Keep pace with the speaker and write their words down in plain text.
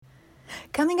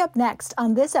Coming up next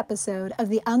on this episode of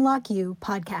the Unlock You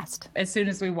podcast. As soon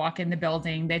as we walk in the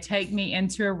building, they take me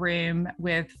into a room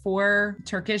with 4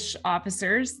 Turkish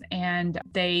officers, and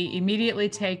they immediately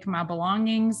take my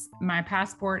belongings, my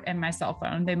passport, and my cell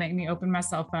phone. They make me open my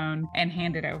cell phone and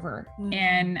hand it over. Mm-hmm.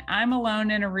 And I'm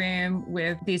alone in a room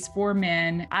with these 4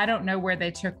 men. I don't know where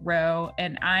they took Ro,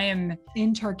 and I am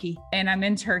in Turkey. And I'm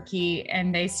in Turkey,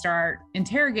 and they start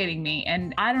interrogating me.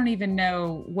 And I don't even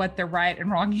know what the right and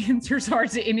wrong answers are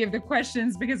to any of the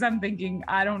questions, because I'm thinking,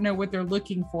 I don't know what they're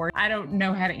looking for. I don't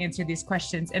know how to answer these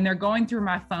questions. And they're going through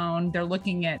my phone. They're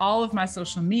looking at all of my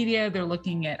social media. They're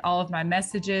looking at all of my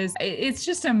messages. It's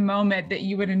just a moment that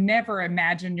you would have never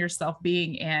imagined yourself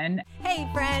being in. Hey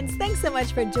friends, thanks so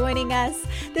much for joining us.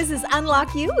 This is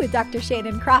Unlock You with Dr.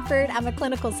 Shannon Crawford. I'm a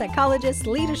clinical psychologist,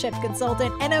 leadership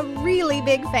consultant, and a really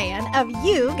big fan of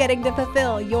you getting to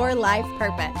fulfill your life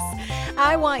purpose.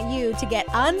 I want you to get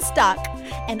unstuck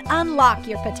and unlock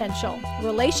your potential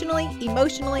relationally,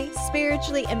 emotionally,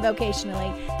 spiritually, and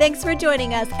vocationally. Thanks for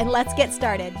joining us, and let's get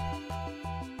started.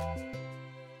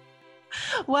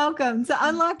 Welcome to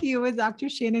Unlock You with Dr.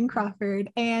 Shannon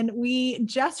Crawford. And we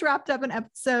just wrapped up an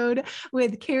episode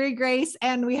with Carrie Grace,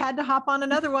 and we had to hop on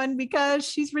another one because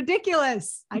she's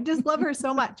ridiculous. I just love her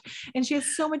so much. And she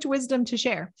has so much wisdom to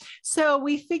share. So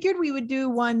we figured we would do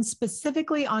one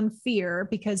specifically on fear,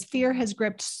 because fear has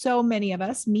gripped so many of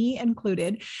us, me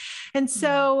included. And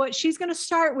so she's going to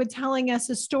start with telling us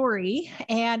a story,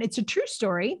 and it's a true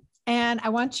story. And I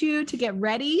want you to get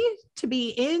ready to be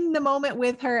in the moment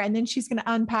with her. And then she's going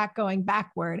to unpack, going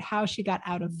backward, how she got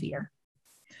out of fear.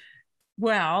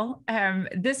 Well,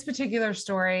 this particular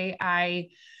story, I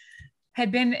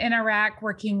had been in Iraq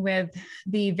working with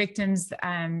the victims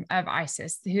of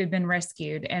ISIS who had been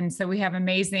rescued. And so we have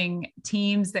amazing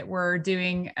teams that were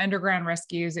doing underground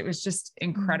rescues. It was just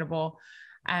incredible.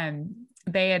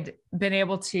 They had been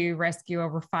able to rescue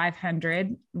over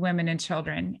 500 women and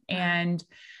children. And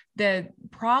the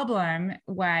problem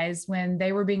was, when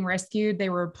they were being rescued, they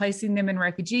were placing them in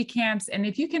refugee camps. And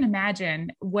if you can imagine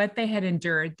what they had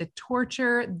endured, the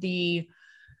torture, the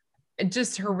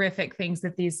just horrific things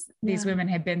that these women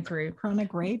had been through.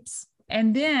 Chronic rapes.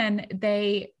 And then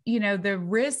they, the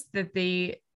risk that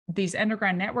these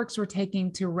underground networks were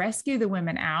taking to rescue the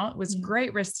women out was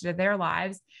great risk to their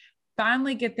lives.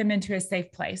 Finally get them into a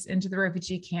safe place, into the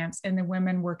refugee camps, and the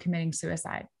women were committing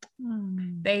suicide.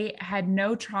 They had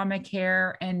no trauma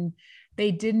care, and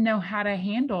they didn't know how to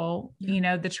handle,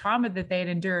 the trauma that they had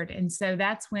endured. And so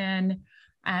that's when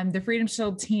the Freedom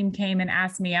Shield team came and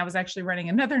asked me. I was actually running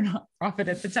another nonprofit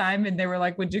at the time, and they were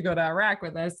like, "Would you go to Iraq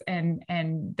with us?" And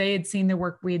they had seen the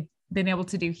work we'd been able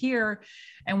to do here,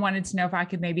 and wanted to know if I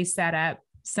could maybe set up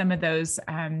some of those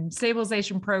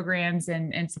stabilization programs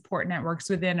and support networks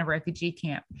within a refugee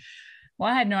camp. Well,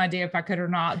 I had no idea if I could or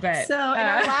not, but so in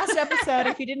our last episode,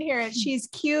 if you didn't hear it, she's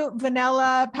cute,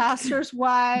 vanilla, pastor's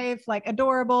wife, like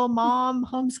adorable mom,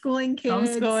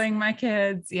 homeschooling my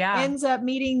kids. Yeah. Ends up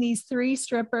meeting these 3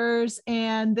 strippers.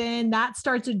 And then that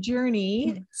starts a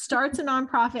journey, starts a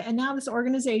nonprofit. And now this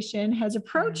organization has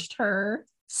approached her,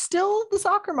 still the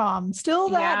soccer mom, still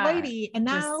that lady. And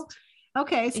now,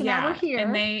 okay, so now we're here.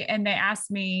 And they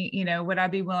asked me, would I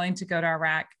be willing to go to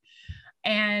Iraq?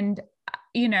 And,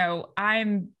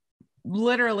 I'm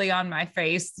literally on my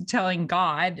face telling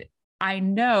God, I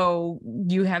know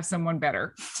you have someone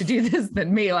better to do this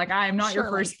than me. Like, I am not your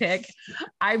first pick.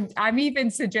 I'm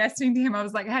even suggesting to him, I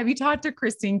was like, have you talked to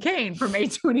Christine Kane from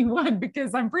A21?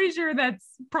 Because I'm pretty sure that's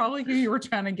probably who you were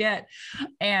trying to get.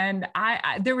 And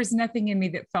there was nothing in me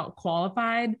that felt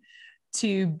qualified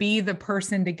to be the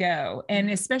person to go.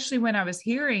 And especially when I was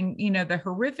hearing, the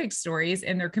horrific stories,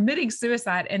 and they're committing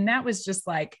suicide. And that was just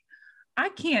like,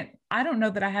 I don't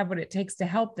know that I have what it takes to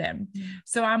help them.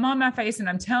 So I'm on my face and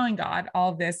I'm telling God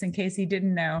all this in case he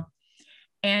didn't know.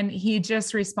 And he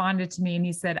just responded to me and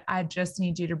he said, I just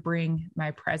need you to bring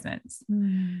my presence.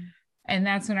 And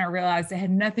that's when I realized it had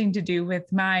nothing to do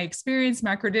with my experience,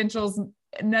 my credentials,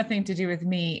 nothing to do with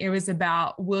me. It was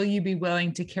about, will you be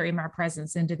willing to carry my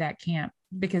presence into that camp?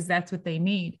 Because that's what they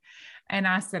need. And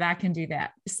I said, I can do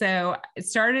that. So it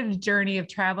started a journey of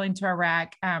traveling to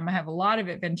Iraq. I have a lot of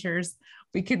adventures.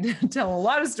 We could tell a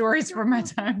lot of stories from my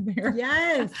time there.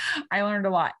 Yes. I learned a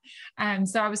lot.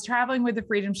 So I was traveling with the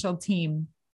Freedom Shield team.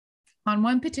 On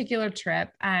one particular trip,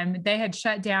 they had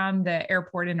shut down the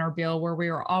airport in Erbil where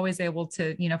we were always able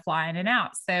to, fly in and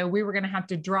out. So we were going to have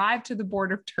to drive to the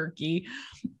border of Turkey,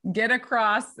 get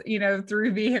across,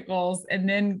 through vehicles, and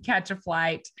then catch a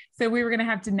flight. So we were going to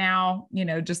have to now,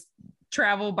 just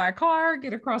travel by car,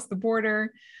 get across the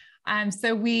border.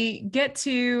 So we get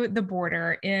to the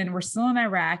border and we're still in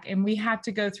Iraq, and we have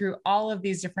to go through all of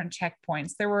these different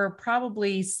checkpoints. There were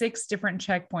probably 6 different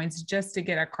checkpoints just to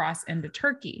get across into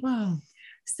Turkey. Wow.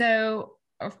 So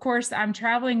of course, I'm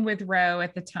traveling with Ro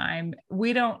at the time.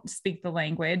 We don't speak the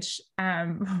language.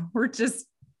 We're just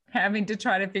having to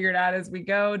try to figure it out as we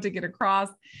go to get across.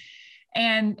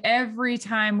 And every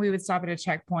time we would stop at a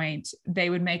checkpoint, they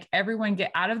would make everyone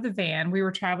get out of the van. We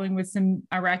were traveling with some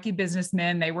Iraqi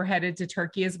businessmen. They were headed to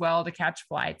Turkey as well to catch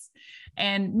flights.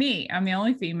 And me, I'm the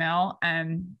only female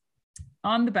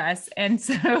on the bus. And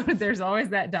so there's always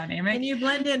that dynamic. And you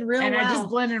blend in real well. And I just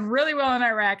blend in really well in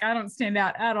Iraq. I don't stand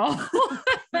out at all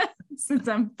since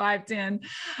I'm 5'10".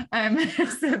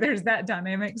 So there's that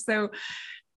dynamic. So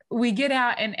we get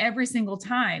out, and every single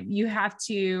time you have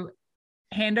to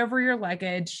hand over your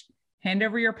luggage, hand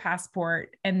over your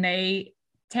passport, and they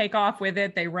take off with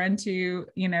it. They run to,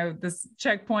 this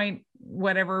checkpoint,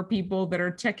 whatever people that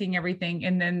are checking everything.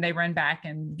 And then they run back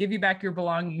and give you back your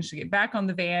belongings. You get back on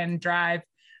the van, drive,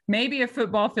 maybe a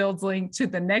football field's link to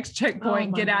the next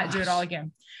checkpoint, get out, do it all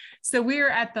again. So we are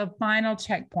at the final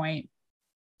checkpoint,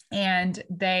 and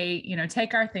they,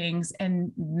 take our things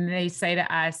and they say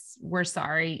to us, "We're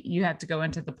sorry, you have to go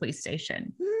into the police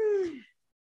station."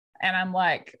 And I'm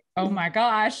like, oh my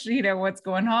gosh, what's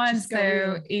going on?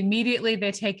 So immediately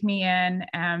they take me in.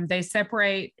 They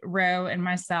separate Ro and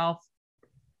myself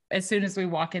as soon as we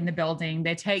walk in the building.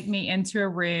 They take me into a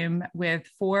room with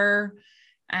 4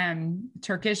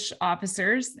 Turkish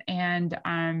officers, and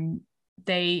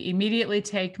they immediately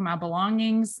take my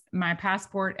belongings, my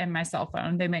passport, and my cell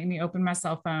phone. They make me open my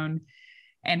cell phone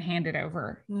and hand it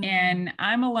over. Mm-hmm. And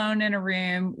I'm alone in a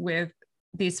room with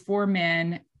these 4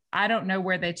 men. I don't know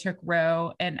where they took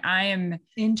Ro, and I am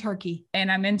in Turkey,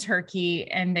 and I'm in Turkey,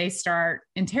 and they start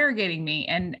interrogating me.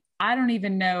 And I don't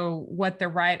even know what the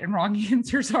right and wrong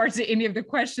answers are to any of the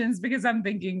questions, because I'm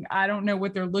thinking, I don't know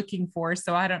what they're looking for.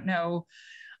 So I don't know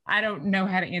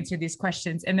how to answer these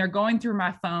questions. And they're going through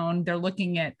my phone. They're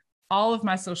looking at all of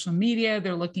my social media.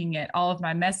 They're looking at all of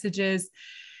my messages.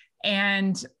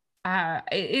 And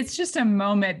it's just a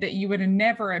moment that you would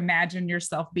never imagine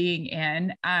yourself being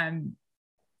in.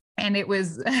 And it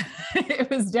was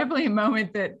definitely a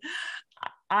moment that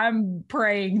I'm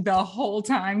praying the whole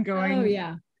time, going, oh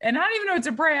yeah. And I don't even know what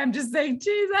to pray. I'm just saying,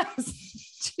 Jesus,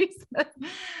 Jesus.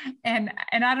 And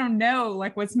I don't know,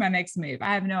 what's my next move?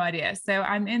 I have no idea. So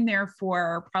I'm in there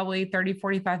for probably 30,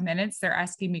 45 minutes. They're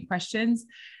asking me questions.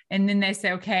 And then they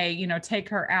say, okay, take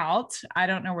her out. I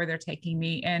don't know where they're taking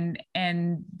me.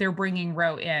 And they're bringing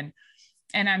Ro in.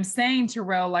 And I'm saying to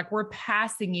Ro, we're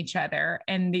passing each other.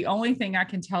 And the only thing I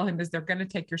can tell him is they're going to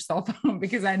take your cell phone,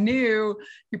 because I knew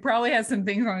he probably has some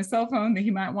things on his cell phone that he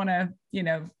might want to,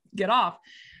 get off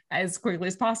as quickly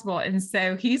as possible. And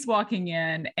so he's walking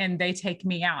in and they take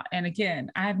me out. And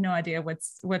again, I have no idea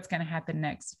what's going to happen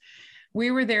next.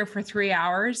 We were there for 3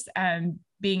 hours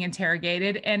being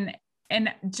interrogated. And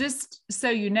just so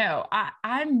you know,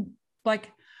 I'm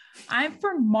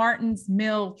from Martins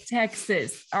Mill,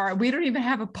 Texas. All right. We don't even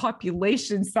have a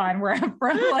population sign where I'm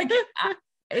from.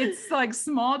 It's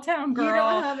small town girl. You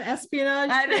don't have espionage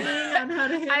training on how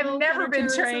to handle. I've never been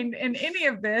trained in any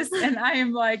of this. And I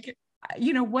am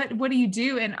what do you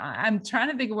do? And I'm trying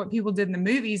to think of what people did in the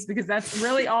movies, because that's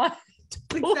really all.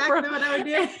 Exactly what I would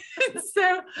do.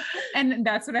 And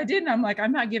that's what I did. And I'm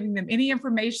I'm not giving them any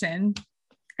information.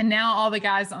 And now all the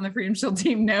guys on the Freedom Shield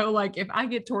team know, if I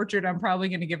get tortured, I'm probably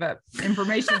going to give up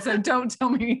information. So don't tell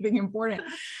me anything important.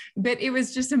 But it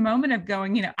was just a moment of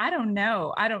going, I don't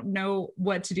know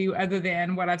what to do other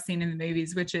than what I've seen in the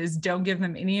movies, which is don't give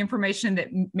them any information that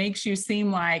makes you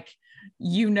seem like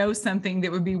something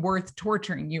that would be worth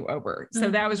torturing you over. So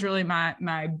that was really my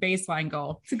baseline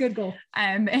goal. It's a good goal.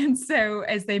 And so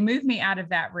as they move me out of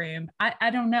that room, I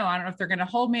don't know. I don't know if they're going to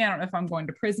hold me. I don't know if I'm going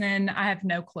to prison. I have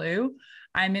no clue.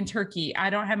 I'm in Turkey. I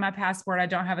don't have my passport. I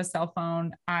don't have a cell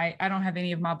phone. I don't have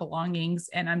any of my belongings,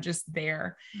 and I'm just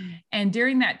there. And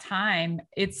during that time,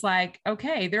 it's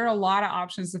okay, there are a lot of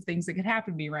options of things that could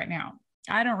happen to me right now.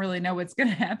 I don't really know what's going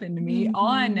to happen to me. Mm-hmm. All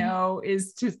I know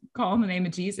is to call in the name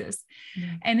of Jesus.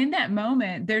 Mm-hmm. And in that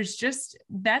moment,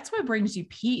 that's what brings you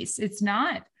peace. It's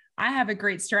not, I have a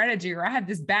great strategy, or I have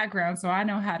this background, so I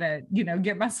know how to,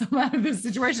 get myself out of this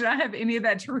situation. I don't have any of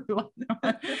that to rely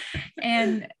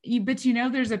on. But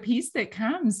there's a peace that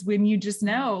comes when you just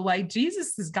know,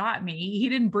 Jesus has got me. He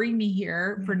didn't bring me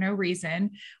here for no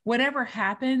reason. Whatever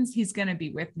happens, he's going to be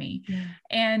with me. Yeah.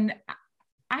 And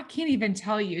I can't even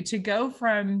tell you, to go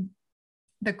from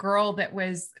the girl that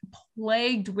was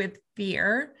plagued with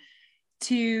fear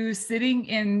to sitting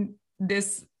in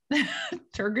this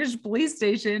Turkish police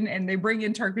station, and they bring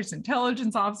in Turkish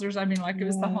intelligence officers. I mean, like it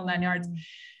was the whole 9 yards.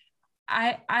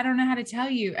 I don't know how to tell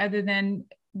you other than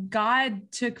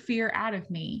God took fear out of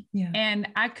me. Yeah. And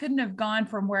I couldn't have gone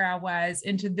from where I was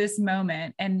into this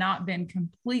moment and not been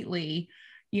completely,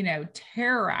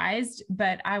 terrorized,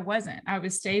 but I wasn't. I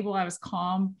was stable. I was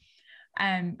calm.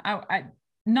 I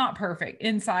not perfect.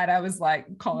 Inside, I was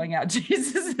like calling out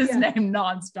Jesus' name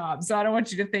nonstop. So I don't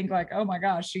want you to think like, oh my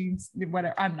gosh, she's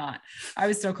whatever. I'm not. I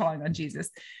was still calling on Jesus.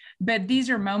 But these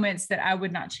are moments that I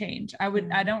would not change.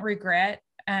 I don't regret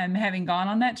having gone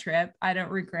on that trip. I don't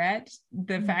regret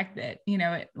the fact that,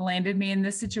 it landed me in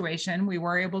this situation. We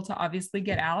were able to obviously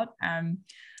get out.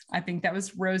 I think that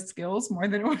was Rose's skills more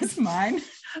than it was mine.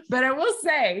 But I will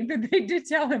say that they did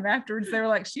tell him afterwards, they were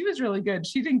like, she was really good.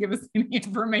 She didn't give us any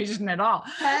information at all.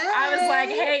 Hey. I was like,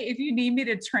 hey, if you need me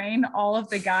to train all of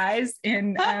the guys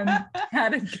in how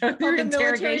to go through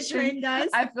interrogation,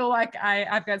 I feel like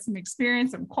I've got some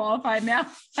experience. I'm qualified now.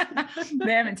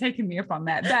 They haven't taken me up on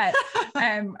that, but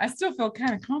I still feel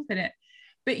kind of confident.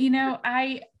 But,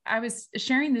 I was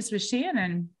sharing this with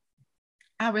Shannon.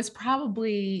 I was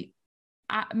probably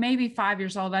maybe 5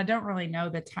 years old. I don't really know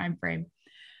the time frame,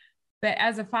 but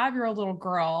as a 5-year-old little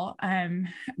girl,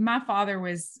 my father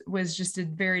was just a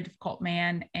very difficult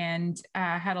man and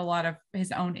had a lot of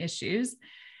his own issues.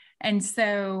 And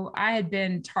so I had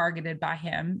been targeted by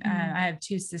him. I have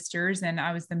 2 sisters and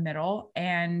I was the middle.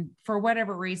 And for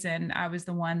whatever reason, I was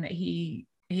the one that he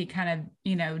kind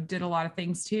of, did a lot of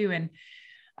things to.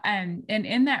 And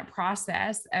in that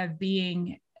process of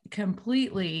being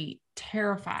completely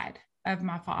terrified of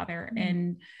my father.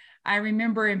 And I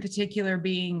remember in particular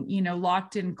being,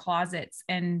 locked in closets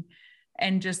and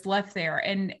just left there.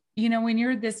 And, when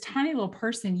you're this tiny little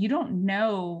person, you don't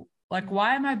know, like,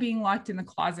 why am I being locked in the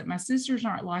closet? My sisters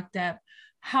aren't locked up.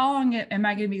 How long am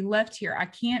I going to be left here? I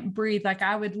can't breathe. Like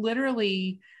I would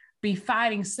literally be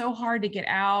fighting so hard to get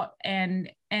out and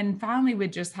finally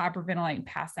would just hyperventilate and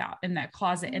pass out in that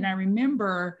closet. And I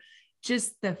remember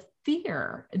just the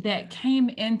fear that came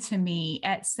into me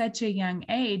at such a young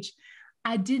age.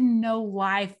 I didn't know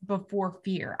life before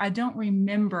fear. I don't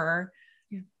remember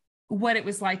what it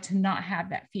was like to not have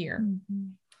that fear.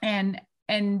 And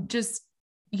just,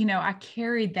 I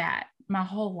carried that my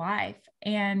whole life.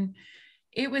 And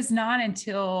it was not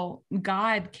until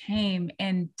God came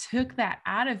and took that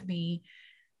out of me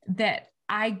that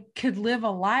I could live a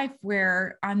life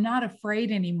where I'm not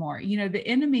afraid anymore. The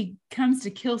enemy comes to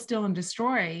kill, steal, and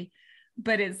destroy,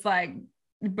 but it's like,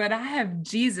 but I have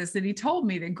Jesus. And he told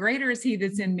me that greater is he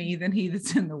that's in me than he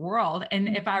that's in the world.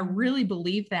 And if I really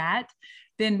believe that,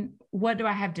 then what do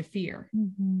I have to fear?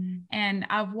 And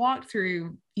I've walked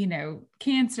through,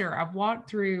 cancer. I've walked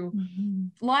through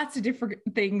lots of different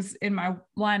things in my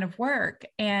line of work.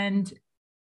 And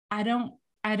I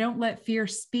don't let fear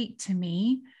speak to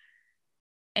me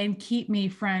and keep me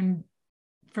from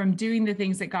doing the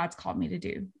things that God's called me to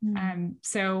do.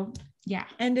 So yeah.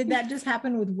 And did that just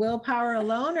happen with willpower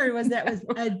alone, or was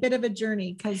a bit of a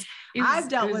journey? Because I've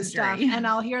dealt with stuff and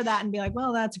I'll hear that and be like,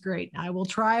 well, that's great. I will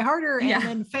try harder and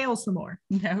then fail some more.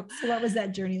 No. So what was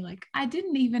that journey like? I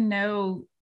didn't even know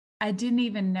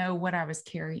what I was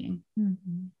carrying.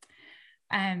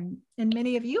 And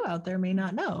many of you out there may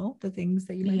not know the things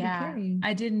that you might be carrying.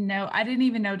 I didn't know. I didn't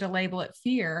even know to label it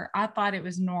fear. I thought it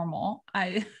was normal.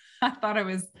 I thought it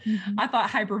was, I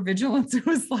thought hypervigilance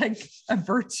was like a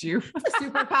virtue. A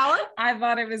superpower. I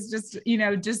thought it was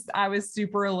just, I was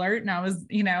super alert and I was,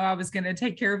 I was going to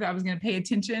take care of it. I was going to pay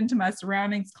attention to my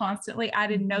surroundings constantly. I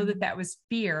didn't know that was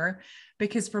fear,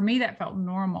 because for me, that felt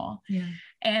normal. Yeah.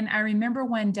 And I remember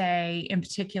one day in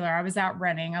particular, I was out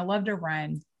running. I love to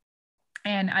run.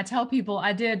 And I tell people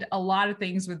I did a lot of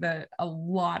things with a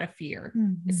lot of fear.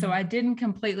 So I didn't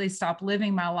completely stop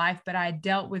living my life, but I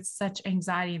dealt with such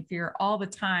anxiety and fear all the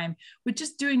time with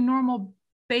just doing normal,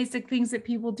 basic things that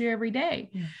people do every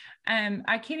day.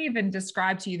 I can't even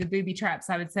describe to you the booby traps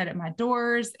I would set at my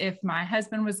doors. If my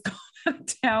husband was going out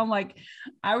of town, like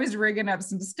I was rigging up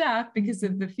some stuff because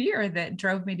of the fear that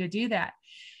drove me to do that.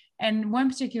 And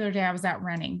one particular day I was out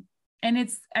running. And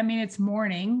it's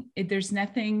morning. There's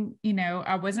nothing,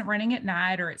 I wasn't running at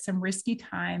night or at some risky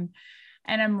time,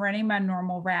 and I'm running my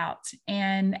normal route.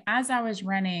 And as I was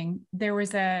running, there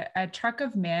was a truck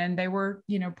of men. They were,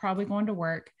 probably going to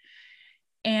work,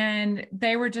 and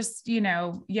they were just,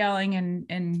 yelling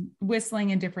and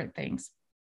whistling and different things.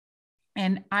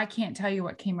 And I can't tell you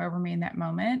what came over me in that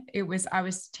moment. I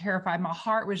was terrified. My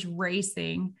heart was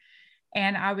racing,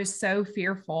 and I was so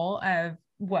fearful of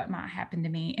what might happen to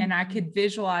me. And I could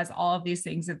visualize all of these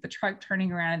things, of the truck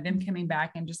turning around and them coming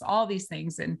back, and just all these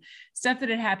things and stuff that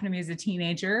had happened to me as a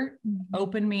teenager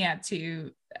opened me up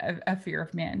to a fear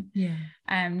of men. Yeah.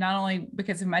 Not only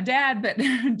because of my dad, but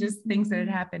just things that had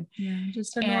happened. Yeah.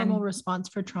 Just a normal response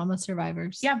for trauma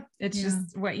survivors. Yeah. It's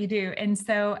just what you do. And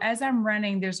so as I'm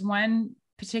running, there's one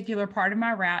particular part of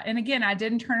my route. And again, I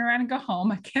didn't turn around and go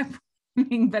home. I kept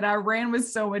running, but I ran with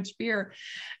so much fear.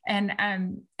 And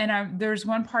there's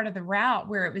one part of the route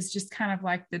where it was just kind of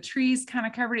like the trees kind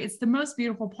of covered it. It's the most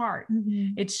beautiful part.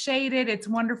 It's shaded. It's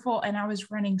wonderful. And I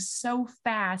was running so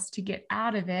fast to get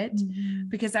out of it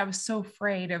because I was so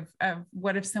afraid of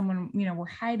what if someone, were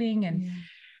hiding.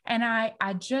 And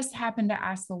I just happened to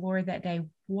ask the Lord that day,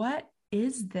 what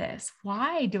is this?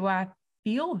 Why do I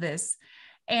feel this?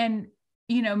 And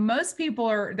most people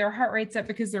their heart rate's up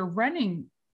because they're running.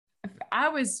 I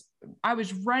was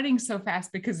running so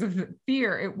fast because of the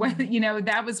fear. It was,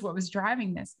 that was what was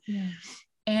driving this. Yeah.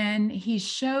 And he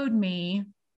showed me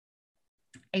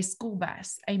a school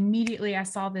bus. Immediately I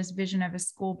saw this vision of a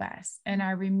school bus, and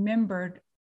I remembered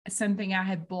something I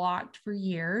had blocked for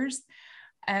years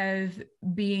of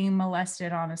being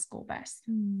molested on a school bus.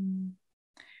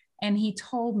 And he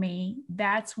told me,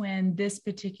 that's when this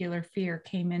particular fear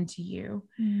came into you.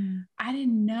 I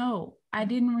didn't know. I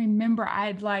didn't remember.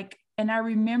 And I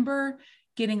remember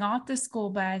getting off the school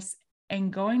bus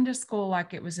and going to school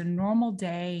like it was a normal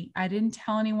day. I didn't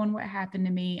tell anyone what happened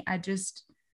to me. I just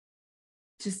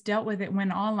dealt with it,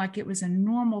 went on like it was a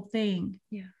normal thing.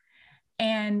 Yeah.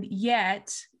 And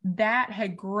yet that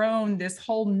had grown this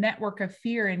whole network of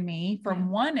fear in me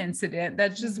from one incident.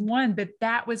 That's just one, but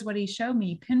that was what he showed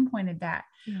me, pinpointed that.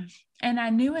 Yeah. And I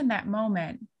knew in that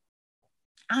moment,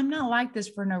 I'm not like this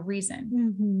for no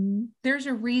reason. There's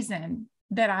a reason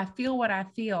that I feel what I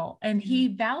feel. And he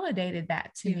validated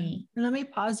that to me. And let me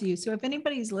pause you. So if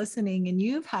anybody's listening and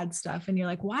you've had stuff and you're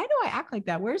like, why do I act like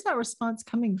that? Where's that response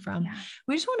coming from? Yeah.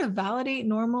 We just want to validate,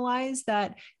 normalize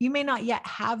that you may not yet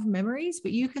have memories,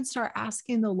 but you can start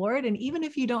asking the Lord. And even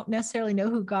if you don't necessarily know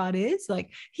who God is, like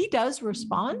he does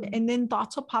respond, and then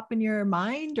thoughts will pop in your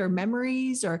mind, or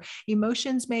memories or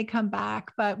emotions may come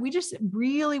back. But we just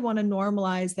really want to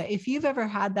normalize that. If you've ever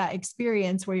had that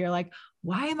experience where you're like,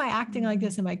 why am I acting like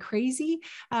this? Am I crazy?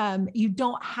 You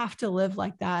don't have to live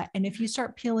like that. And if you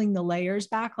start peeling the layers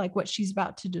back, like what she's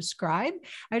about to describe,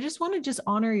 I just want to just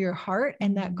honor your heart,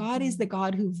 and that God is the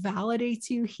God who validates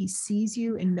you. He sees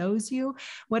you and knows you.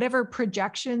 Whatever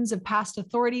projections of past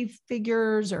authority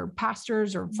figures or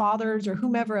pastors or fathers or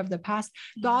whomever of the past,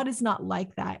 God is not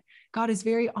like that. God is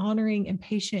very honoring and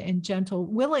patient and gentle,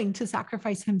 willing to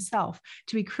sacrifice himself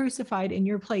to be crucified in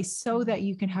your place so that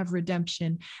you can have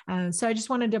redemption. So I just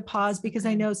wanted to pause because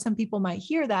I know some people might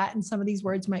hear that and some of these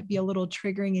words might be a little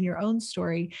triggering in your own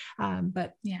story.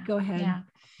 But go ahead. Yeah.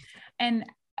 And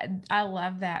I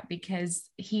love that because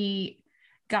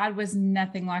God was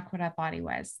nothing like what I thought he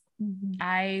was.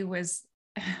 I was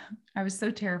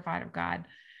so terrified of God.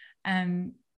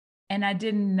 And I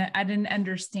didn't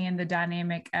understand the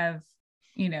dynamic of,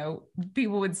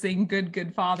 people would sing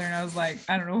good Father. And I was like,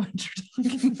 I don't know what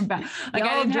you're talking about. Like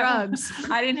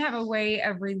I didn't have a way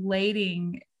of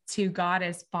relating to God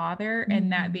as Father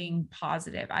and that being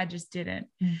positive. I just didn't.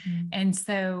 And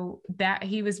so that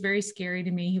he was very scary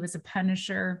to me. He was a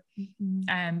punisher.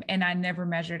 And I never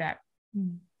measured up.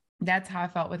 That's how I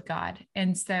felt with God.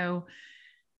 And so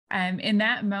in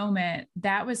that moment,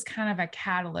 that was kind of a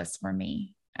catalyst for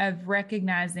me of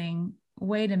recognizing,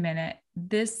 wait a minute,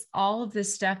 all of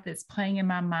this stuff that's playing in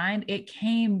my mind, it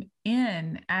came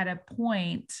in at a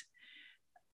point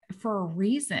for a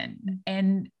reason.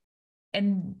 And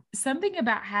something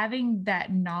about having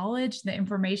that knowledge, the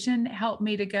information helped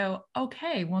me to go,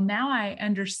 okay, well, now I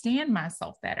understand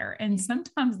myself better. And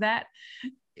sometimes that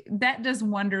does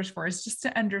wonders for us, just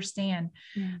to understand.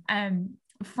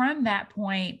 From that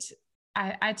point,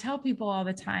 I tell people all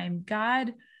the time,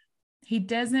 God, he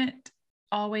doesn't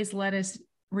always let us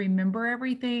remember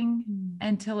everything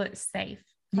until it's safe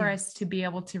for us to be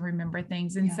able to remember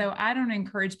things. And so I don't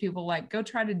encourage people like, go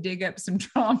try to dig up some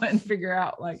trauma and figure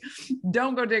out, like,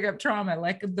 don't go dig up trauma.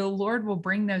 Like the Lord will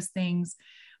bring those things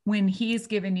when he's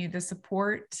given you the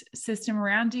support system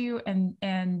around you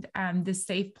and the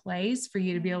safe place for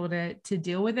you to be able to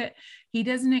deal with it. He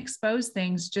doesn't expose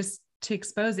things just to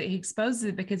expose it. He exposes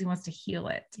it because he wants to heal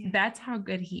it. That's how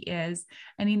good he is.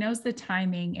 And he knows the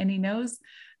timing, and he knows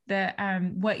the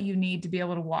what you need to be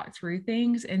able to walk through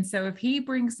things. And so if he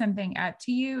brings something up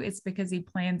to you, it's because he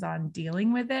plans on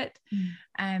dealing with it.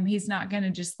 He's not going to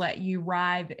just let you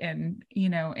ride in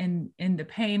the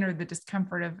pain or the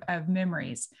discomfort of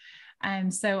memories.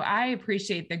 And so I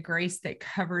appreciate the grace that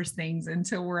covers things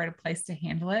until we're at a place to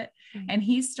handle it. Right. And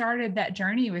he started that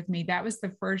journey with me. That was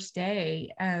the first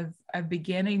day of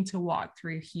beginning to walk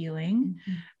through healing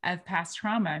of past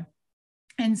trauma.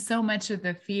 And so much of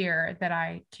the fear that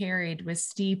I carried was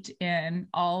steeped in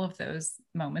all of those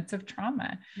moments of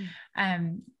trauma.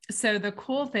 So the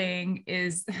cool thing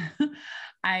is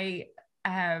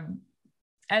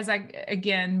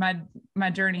again, my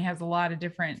journey has a lot of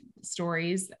different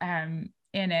stories in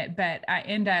it, but I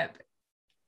end up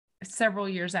several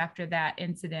years after that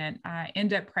incident, I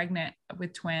ended up pregnant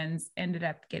with twins, ended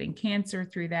up getting cancer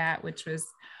through that, which was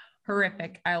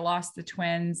horrific. I lost the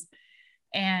twins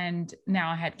and now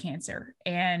I had cancer,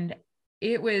 and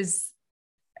I was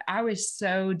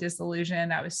so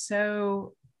disillusioned. I was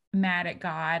so mad at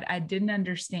God. I didn't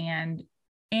understand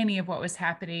any of what was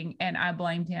happening, and I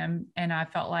blamed him, and I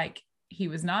felt like he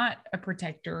was not a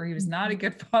protector. He was not a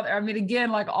good father. I mean, again,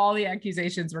 like all the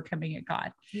accusations were coming at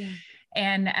God. Yeah.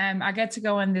 And I got to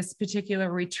go on this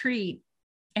particular retreat,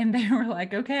 and they were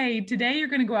like, okay, today you're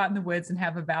going to go out in the woods and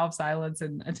have a vow of silence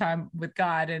and a time with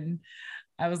God. And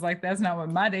I was like, that's not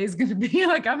what my day is going to be.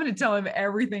 Like, I'm going to tell him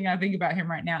everything I think about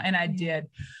him right now. And I did.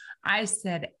 I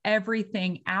said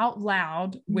everything out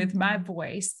loud with my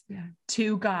voice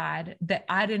to God that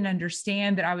I didn't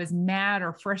understand, that I was mad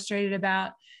or frustrated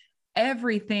about.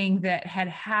 Everything that had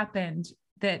happened,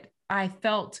 that I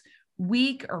felt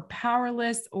weak or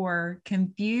powerless or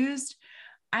confused,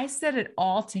 I said it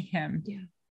all to him. Yeah.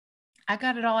 I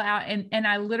got it all out. And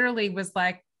I literally was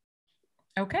like,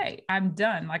 okay, I'm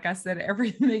done. Like I said,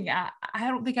 everything. I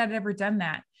don't think I'd ever done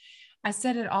that. I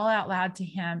said it all out loud to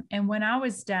him. And when I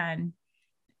was done,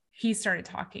 he started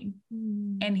talking,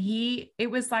 and it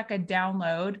was like a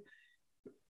download,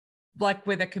 like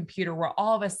with a computer, where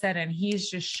all of a sudden he's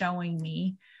just showing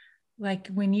me, like,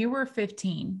 when you were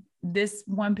 15, this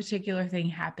one particular thing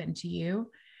happened to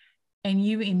you, and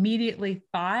you immediately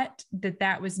thought that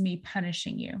that was me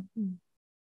punishing you.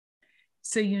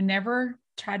 So you never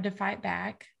tried to fight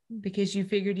back because you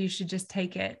figured you should just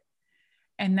take it.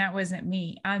 And that wasn't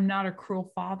me. I'm not a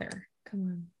cruel father. Come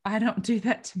on. I don't do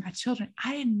that to my children.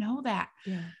 I didn't know that.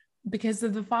 Yeah. Because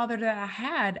of the father that I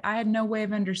had no way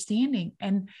of understanding.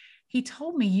 And he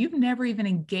told me, you've never even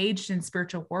engaged in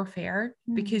spiritual warfare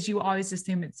because you always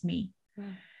assume it's me. Yeah.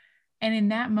 And in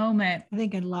that moment, I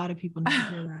think a lot of people need to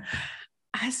hear that.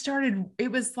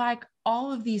 It was like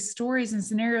all of these stories and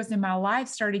scenarios in my life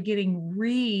started getting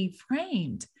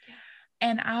reframed.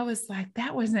 And I was like,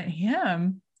 that wasn't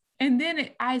him. And then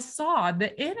I saw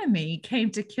the enemy came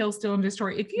to kill, steal, and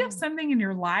destroy. If you have something in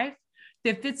your life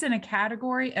that fits in a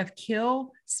category of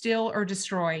kill, steal, or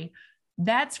destroy,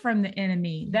 that's from the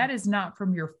enemy. That is not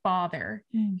from your father.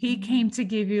 He came to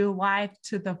give you life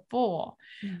to the full.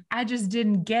 I just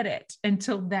didn't get it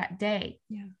until that day.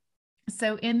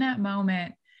 So in that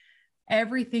moment,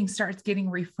 everything starts getting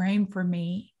reframed for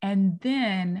me. And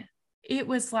then it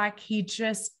was like he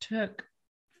just took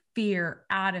fear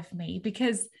out of me,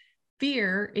 because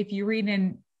fear, if you read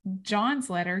in John's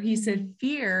letter, he said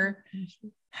fear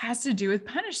has to do with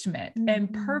punishment,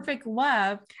 and perfect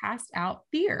love casts out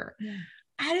fear.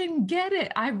 I didn't get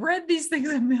it. I've read these things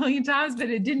a million times, but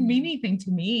it didn't mean anything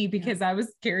to me because I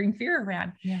was carrying fear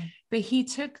around. But he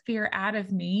took fear out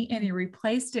of me, and he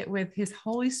replaced it with his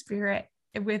Holy Spirit,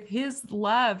 with his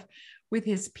love, with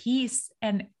his peace.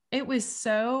 And it was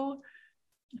so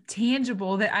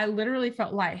tangible that I literally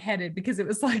felt lightheaded, because it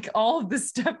was like all of this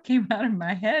stuff came out of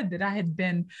my head that I had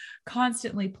been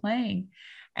constantly playing.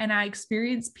 And I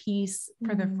experienced peace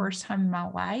for the first time in my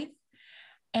life.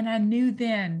 And I knew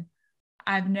then,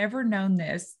 I've never known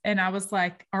this. And I was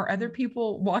like, are other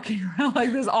people walking around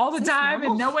like this all the time?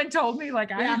 And no one told me,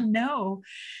 like, I didn't know.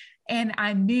 And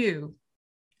I knew,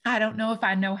 I don't know if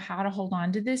I know how to hold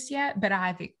on to this yet, but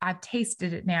I've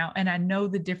tasted it now, and I know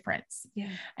the difference.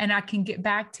 And I can get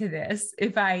back to this.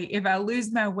 If I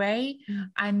lose my way,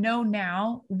 I know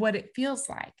now what it feels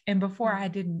like. And before I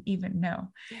didn't even know.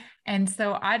 And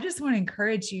so I just want to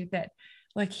encourage you that,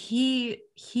 like, he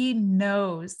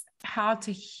knows how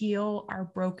to heal our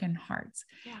broken hearts.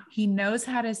 He knows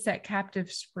how to set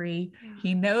captives free.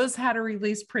 He knows how to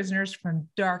release prisoners from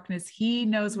darkness. He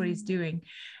knows what he's doing.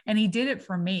 And he did it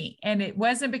for me. And it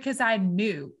wasn't because I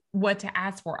knew what to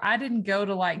ask for. I didn't go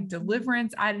to like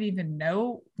deliverance. I didn't even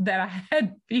know that I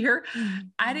had fear.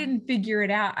 I didn't figure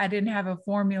it out. I didn't have a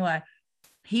formula.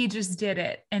 He just did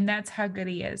it. And that's how good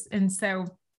he is. And so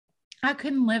I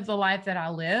couldn't live the life that I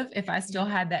live if I still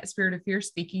had that spirit of fear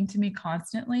speaking to me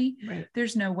constantly.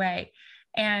 There's no way.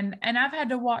 And I've had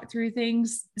to walk through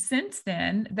things since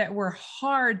then that were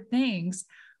hard things,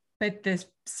 but the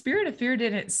spirit of fear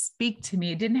didn't speak to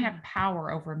me. It didn't have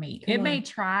power over me. It may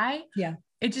try. Yeah.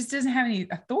 It just doesn't have any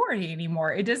authority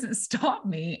anymore. It doesn't stop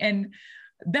me. And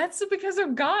that's because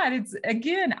of God. It's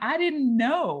again, I didn't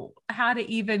know how to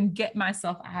even get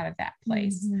myself out of that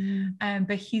place.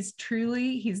 But he's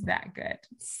that good.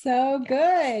 So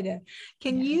good.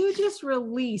 Can you just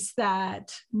release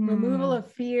that removal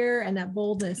of fear and that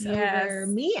boldness over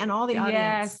me and all the audience?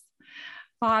 Yes.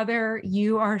 Father,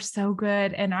 you are so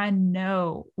good. And I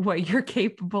know what you're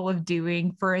capable of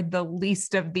doing for the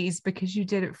least of these because you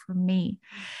did it for me.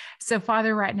 So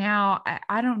Father, right now,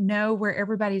 I don't know where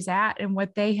everybody's at and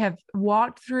what they have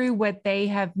walked through, what they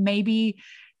have maybe,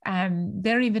 they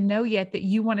don't even know yet that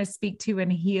you want to speak to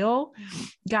and heal.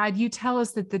 God, you tell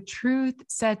us that the truth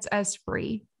sets us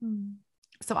free.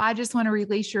 So I just want to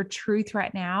release your truth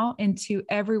right now into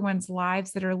everyone's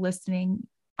lives that are listening.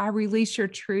 I release your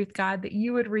truth, God, that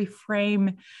you would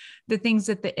reframe the things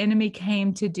that the enemy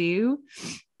came to do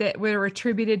that were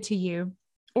attributed to you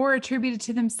or attributed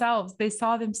to themselves. They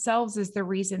saw themselves as the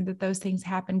reason that those things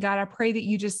happened. God, I pray that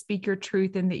you just speak your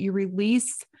truth and that you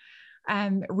release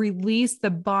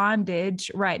the bondage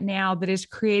right now that is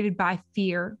created by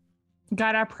fear.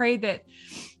 God, I pray that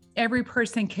every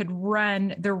person could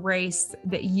run the race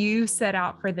that you set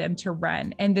out for them to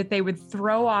run, and that they would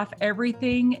throw off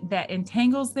everything that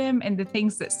entangles them and the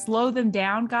things that slow them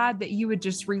down, God, that you would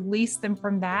just release them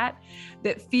from that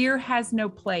fear has no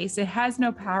place, it has no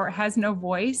power, it has no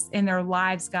voice in their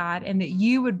lives, God, and that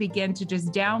you would begin to just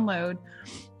download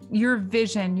your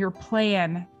vision, your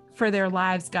plan for their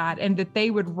lives, God, and that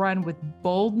they would run with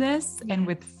boldness and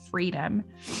with freedom.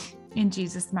 In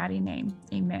Jesus' mighty name,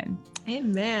 amen.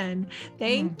 Amen.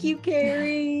 Thank you,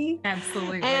 Carrie.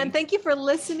 Absolutely. And thank you for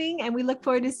listening. And we look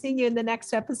forward to seeing you in the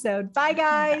next episode. Bye,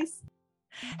 guys.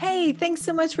 Hey, thanks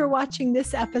so much for watching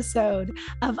this episode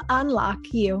of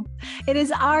Unlock You. It is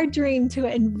our dream to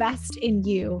invest in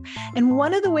you. And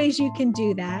one of the ways you can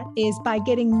do that is by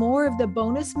getting more of the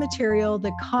bonus material,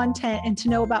 the content, and to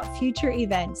know about future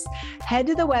events. Head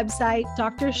to the website,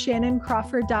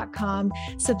 drshannoncrawford.com,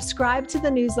 subscribe to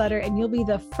the newsletter, and you'll be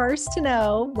the first to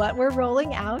know what we're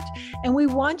rolling out. And we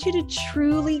want you to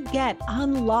truly get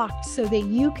unlocked so that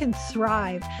you can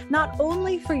thrive, not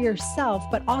only for yourself,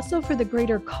 but also for the greater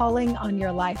calling on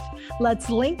your life. Let's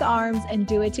link arms and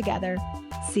do it together.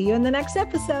 See you in the next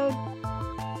episode.